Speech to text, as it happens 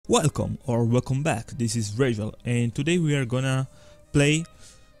Welcome or welcome back, this is Rachel and today we are gonna play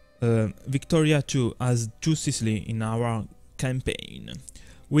Victoria 2 as Two Sicily in our campaign.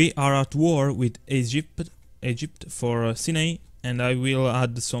 We are at war with Egypt for Sinai, and I will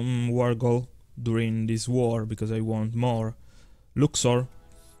add some war goal during this war because I want more. Luxor,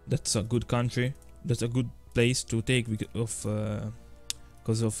 that's a good country, that's a good place to take because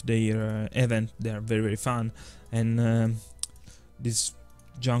of their event. They are very fun, and this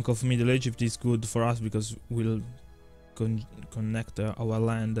junk of Middle Egypt is good for us because we'll connect our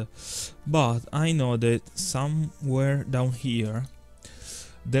land. But I know that somewhere down here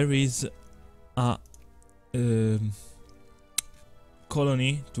there is a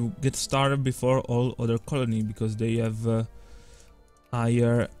colony to get started before all other colony because they have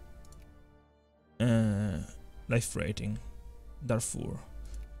higher life rating. Darfur.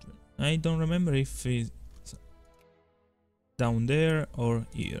 I don't remember if it's down there or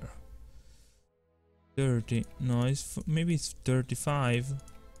here. 30, no, maybe it's 35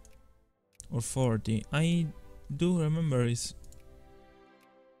 or 40. I do remember it's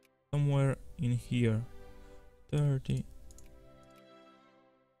somewhere in here. 30.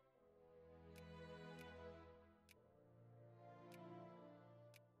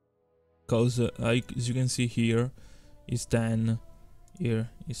 Because as you can see here is 10. Here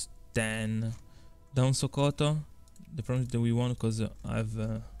is 10. Down Sokoto, the problem that we want because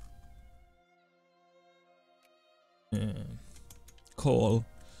I've coal.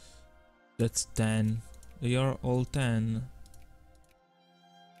 That's 10. They are all 10.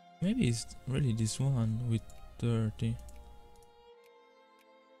 Maybe it's really this one with 30.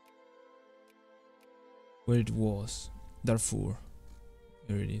 Where it was. Darfur.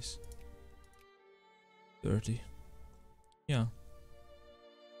 Here it is. 30. Yeah.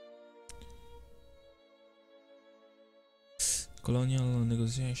 Colonial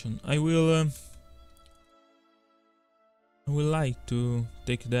negotiation. I will like to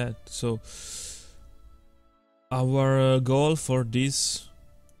take that. So our goal for this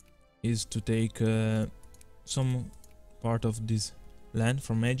is to take some part of this land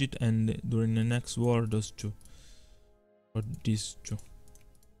from Egypt, and during the next war those two, or these two.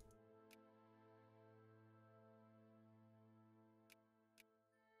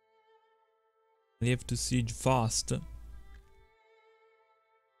 We have to siege fast.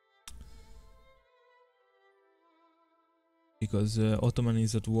 Because Ottoman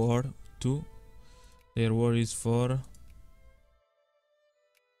is at war too. Their war is for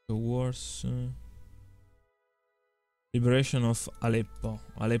the wars liberation of Aleppo.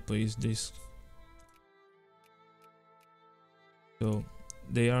 Aleppo is this. So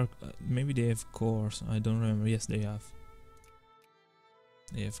they are maybe they have cores. I don't remember. Yes, they have.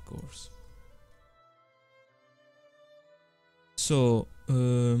 They have cores. So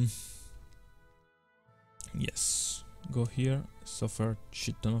yes. Go here, suffer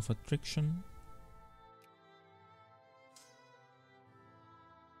shit ton of attrition.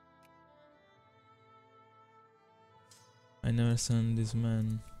 I never sent this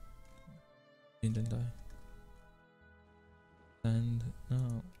man. Didn't I? And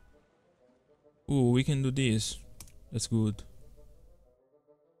now. Ooh, we can do this. That's good.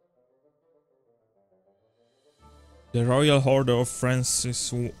 The Royal Order of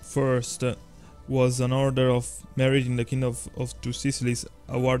Francis I was an order of merit in the Kingdom of Two Sicilies,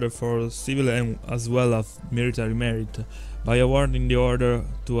 awarded for civil and as well as military merit. By awarding the order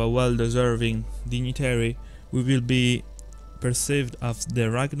to a well-deserving dignitary, we will be perceived as the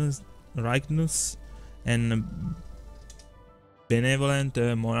righteous and benevolent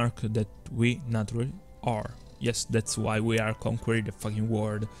monarch that we naturally are. Yes, that's why we are conquering the fucking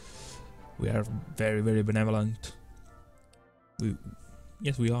world. We are very benevolent.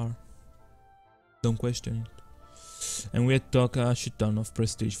 Yes, we are. Don't question it. And we had to talk a shit ton of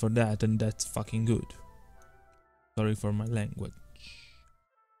prestige for that, and that's fucking good. Sorry for my language.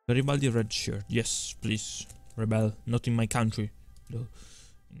 Garibaldi red shirt. Yes, please. Rebel. Not in my country, though.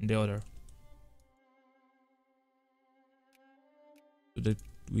 In the other. So that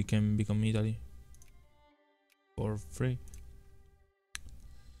we can become Italy. For free.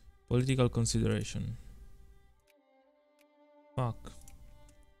 Political consideration. Fuck.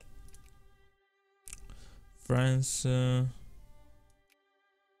 France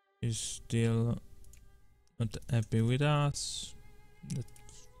is still not happy with us.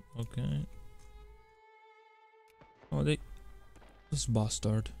 That's okay. Oh, this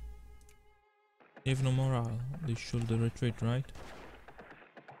bastard. They have no morale. They should retreat, right?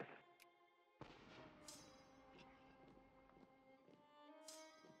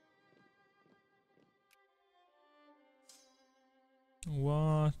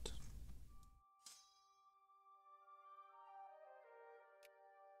 What?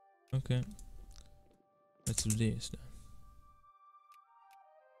 Okay. Let's do this then.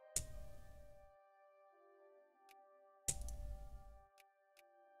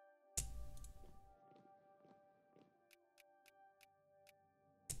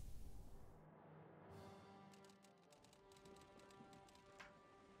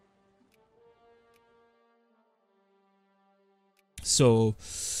 So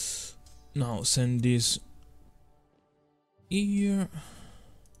now send this here.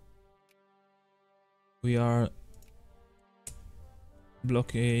 We are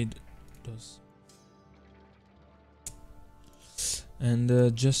blockade those,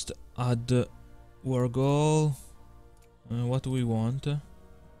 and just add war goal. What do we want?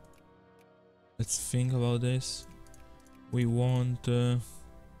 Let's think about this. We want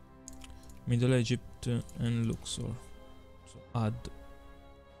Middle Egypt and Luxor. So add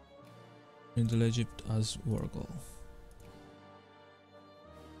Middle Egypt as war goal.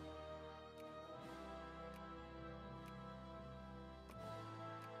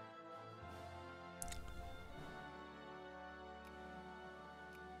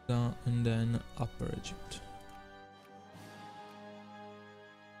 And then Upper Egypt.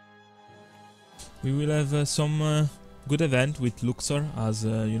 We will have some good event with Luxor as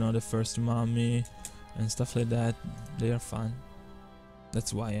you know, the first mummy and stuff like that. They are fun.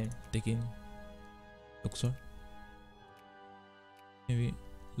 That's why I'm taking Luxor. Maybe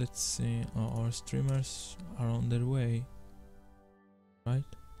let's see. Our streamers are on their way, right?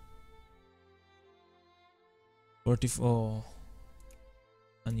 44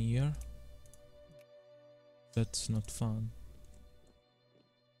 an year. That's not fun.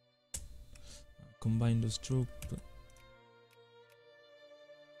 Combine those troops.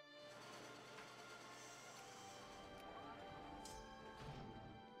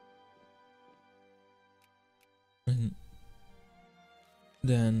 And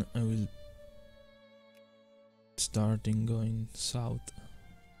then I will starting going south.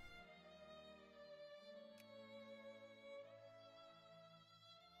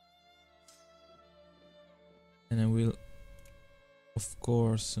 And I will of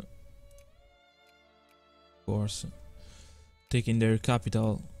course taking their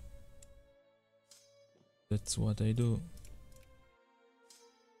capital. That's what I do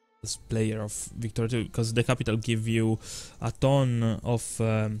as player of Victoria 2, because the capital give you a ton of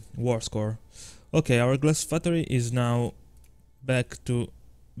war score. Okay, our glass factory is now back to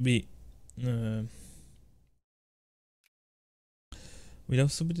be without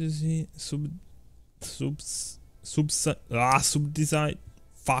subdesign.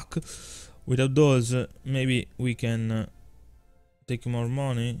 Fuck. Without those, maybe we can take more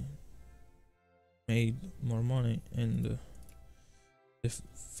money, made more money, and the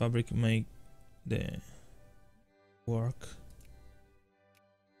fabric make the work.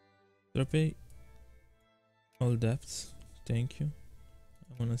 Should I pay all debts? Thank you.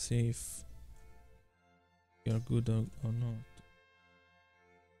 I wanna see if you are good or not.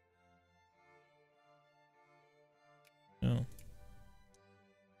 No.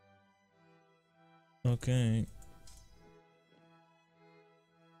 Okay.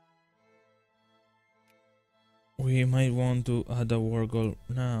 We might want to add a war goal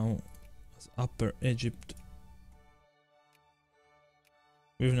now as Upper Egypt.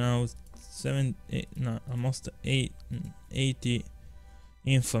 We've now almost 80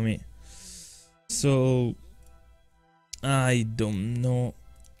 infamy. So I don't know,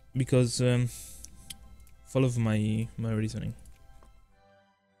 because follow my reasoning.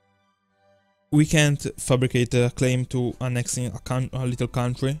 We can't fabricate a claim to annexing a little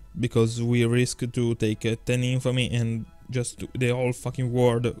country, because we risk to take 10 infamy and just the whole fucking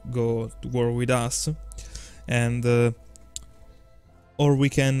world go to war with us. And or we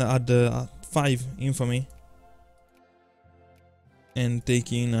can add 5 infamy and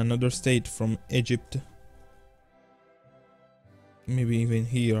take in another state from Egypt. Maybe even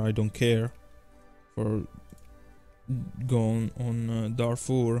here, I don't care. For going on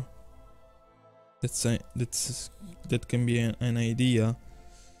Darfur. That can be an idea.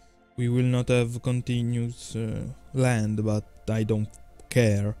 We will not have continuous land, but I don't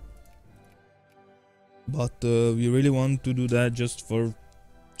care. But we really want to do that just for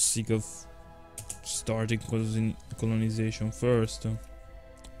sake of starting colonization first.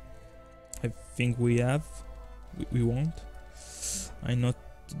 I think we won't. I'm not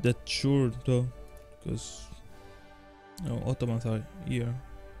that sure though, because Ottomans are here.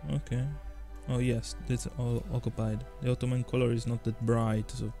 Okay. Oh yes, that's all occupied. The Ottoman color is not that bright,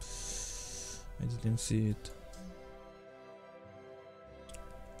 so I didn't see it.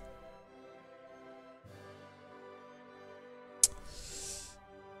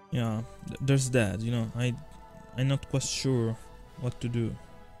 Yeah, there's that, you know. I'm not quite sure what to do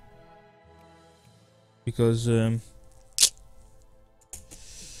because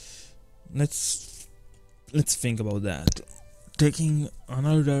let's think about that. Taking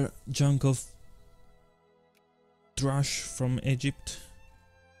another chunk of trash from Egypt,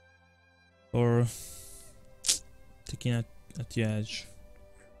 or taking at the edge.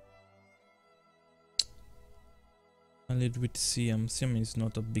 A little bit Siam. Siam is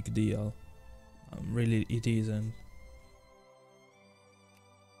not a big deal. Really, it isn't.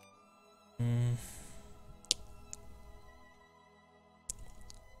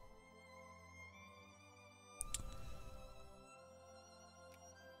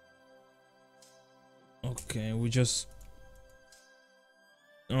 Okay, we just.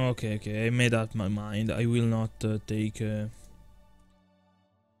 Okay. I made up my mind. I will not take. I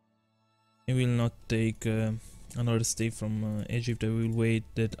will not take another stay from Egypt. I will wait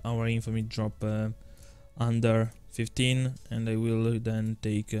that our infamy drop under 15, and I will then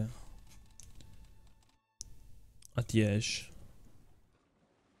take Atiesh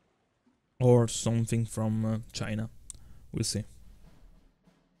or something from China. We'll see.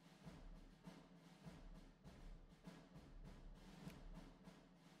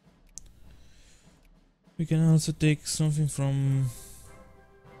 We can also take something from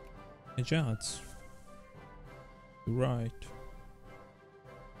Hejaz. Right.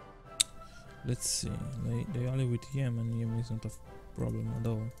 Let's see. They ally with Yemen. Yemen is not a problem at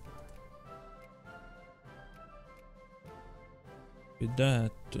all. With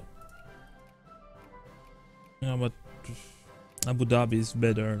that, yeah, but Abu Dhabi is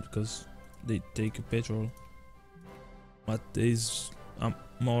better because they take petrol. But there's a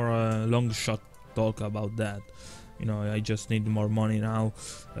more long shot talk about that. You know, I just need more money now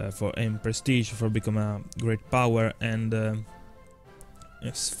for and prestige for become a great power and a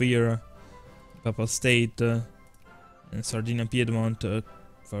sphere, Papal State, and Sardinia Piedmont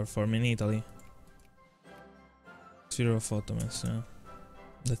for forming Italy. Sphere of Ottomans, yeah.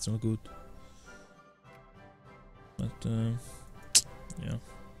 That's not good. But yeah.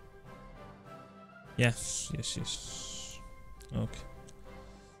 Yes. Okay.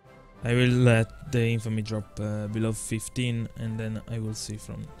 I will let the infamy drop below 15 and then I will see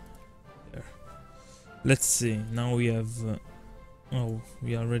from there. Let's see. Now we have... oh,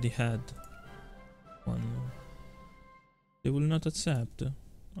 we already had one. They will not accept.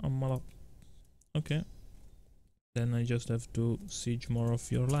 Okay. Then I just have to siege more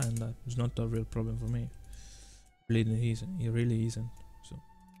of your land. It's not a real problem for me. It really isn't. So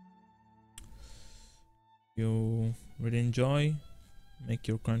you really enjoy, make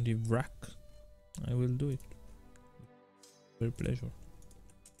your country wreck. I will do it. With pleasure.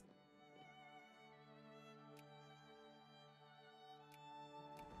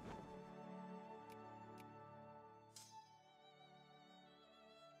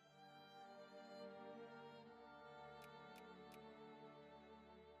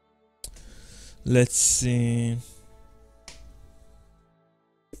 Let's see.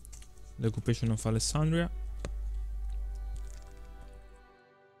 The occupation of Alessandria.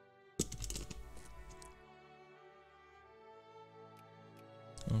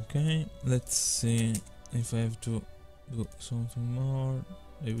 Okay, let's see if I have to do something more.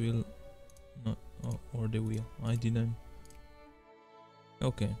 I will not, oh, or they will. I didn't.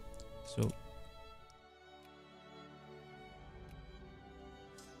 Okay, so.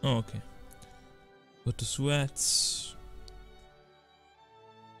 Oh, okay. Go to sweats.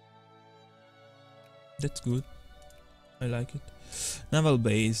 That's good. I like it. Naval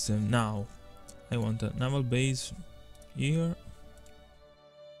base now. I want a naval base here.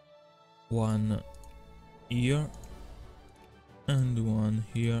 One here. And one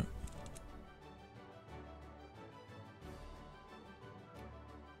here.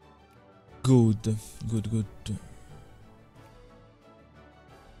 Good.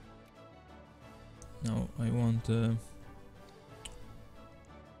 Now I want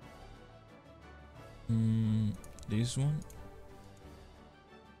this one.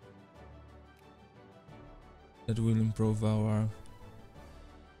 That will improve our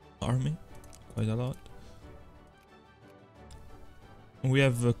army quite a lot. We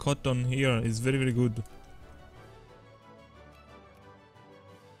have cotton here. It's very good.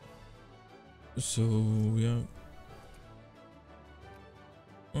 So we are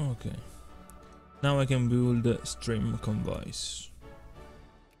okay. Now I can build stream convoys.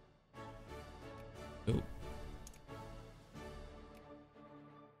 So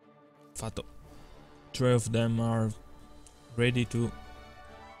Fato. 3 of them are ready to.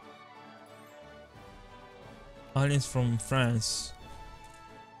 Aliens from France.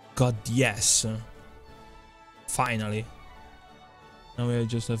 god, yes! Finally. Now I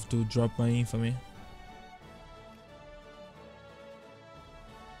just have to drop my infamy.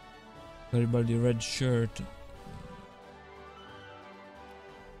 Everybody red shirt.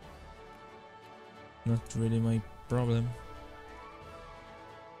 Not really my problem.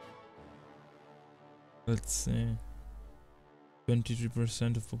 Let's see.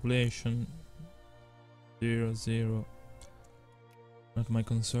 23% of population. 0, 0. Not my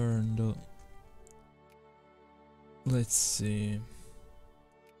concern though. Let's see.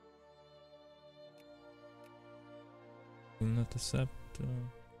 Will not accept.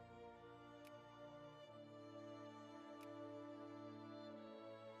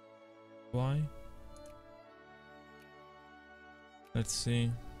 Why? Let's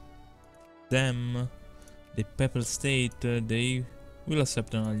see. Them, the Papal State, they will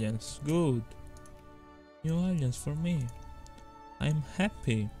accept an alliance. Good. New alliance for me. I'm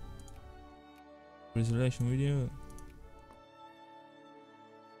happy. Resolution with you.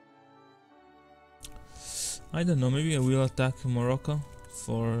 I don't know, maybe I will attack Morocco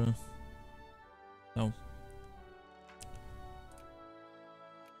for... No.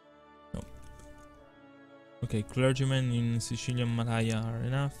 No. Okay, clergymen in Sicilian Malaya are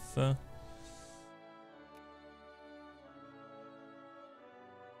enough.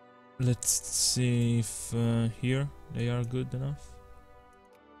 Let's see if here they are good enough.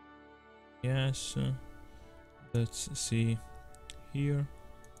 Yes. Let's see here.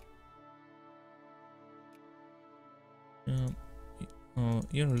 Oh,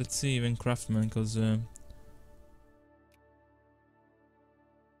 here let's see even craftsmen, because no,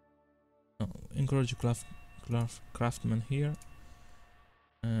 encourage craftsmen here,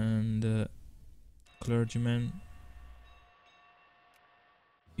 and clergymen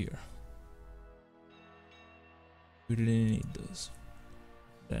here. We really need those.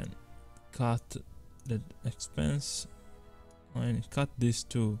 Then cut the expense and cut this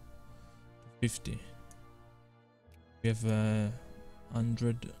to 50. We have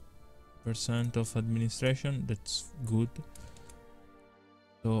 100% of administration. That's good.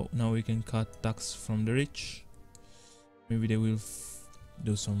 So now we can cut tax from the rich. Maybe they will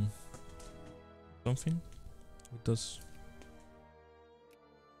do something with us.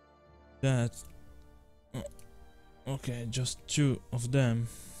 That okay, just 2 of them.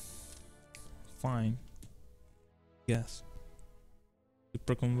 Fine. Yes.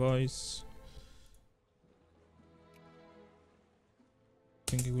 Super convoys.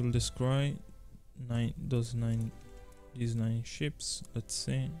 I think it will destroy these 9 ships. Let's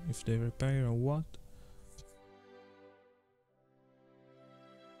see if they repair or what.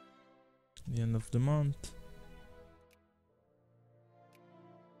 The end of the month.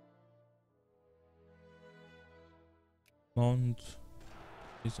 Bond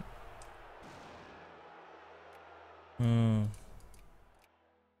is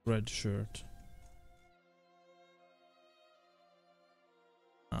red shirt.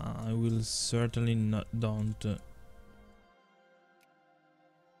 I will certainly don't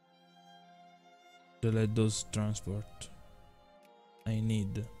delete those transport. I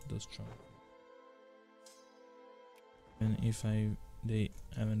need those transport. And if they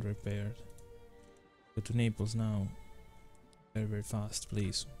haven't repaired, go to Naples now. Very fast,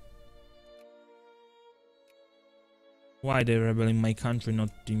 please. Why they rebel in my country, not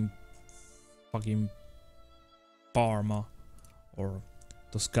in fucking Parma or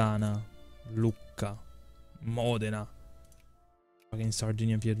Toscana, Lucca, Modena, fucking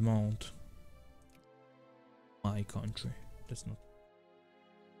Sardinia, Piedmont? My country. That's not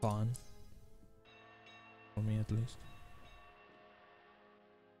fun. For me, at least.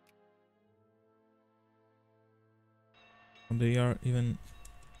 And they are even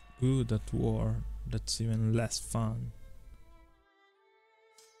good at war. That's even less fun.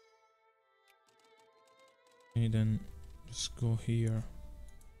 Okay, then just go here.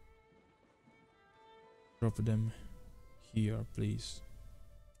 Drop them here, please.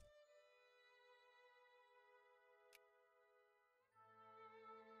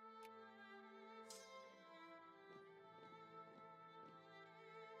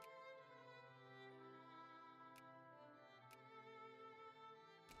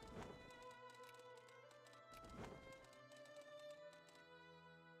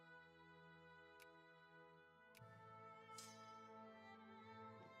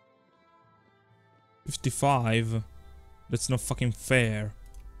 $55? That's not fucking fair.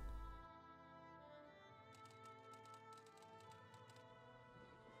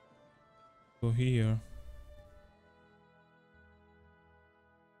 Go here.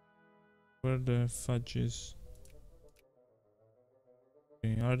 Where the fudge is?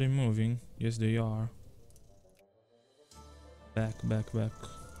 Okay, are they moving? Yes, they are. Back, back, back.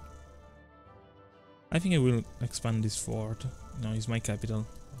 I think I will expand this fort. No, it's my capital,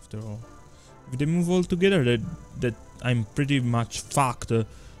 after all. If they move all together, that I'm pretty much fucked,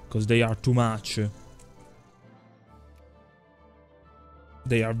 because they are too much.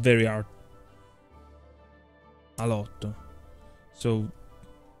 They are very hard. A lot. So,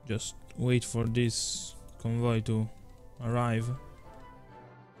 just wait for this convoy to arrive.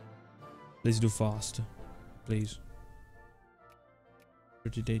 Let's do fast, please.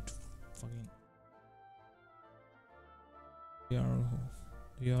 38 fucking...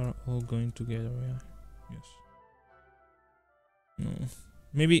 They are all going together, yeah. Yes. No.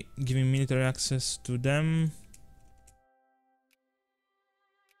 Maybe giving military access to them.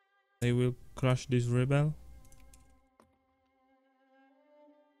 They will crush this rebel.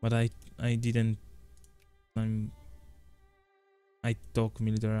 But I didn't... I took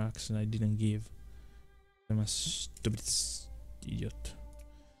military access, I didn't give. I'm a stupid idiot.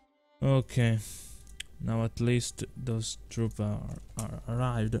 Okay. Now at least those troops are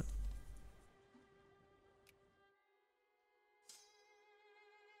arrived.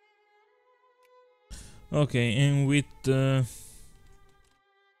 Okay, and with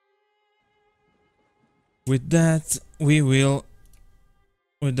that we will,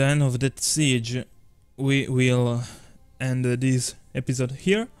 with the end of that siege, we will end this episode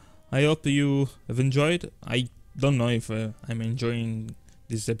here. I hope you have enjoyed. I don't know if I'm enjoying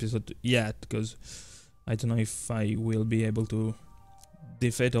this episode yet, because I don't know if I will be able to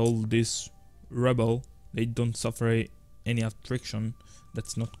defeat all this rebel. They don't suffer any attrition.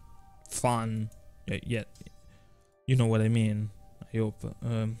 That's not fun. Yeah, you know what I mean. I hope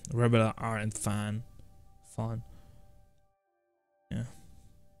rebel aren't fun. Yeah.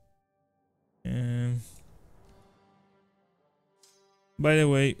 By the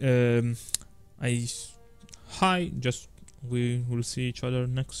way, hi. Just we will see each other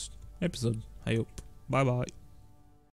next episode. I hope. Bye bye.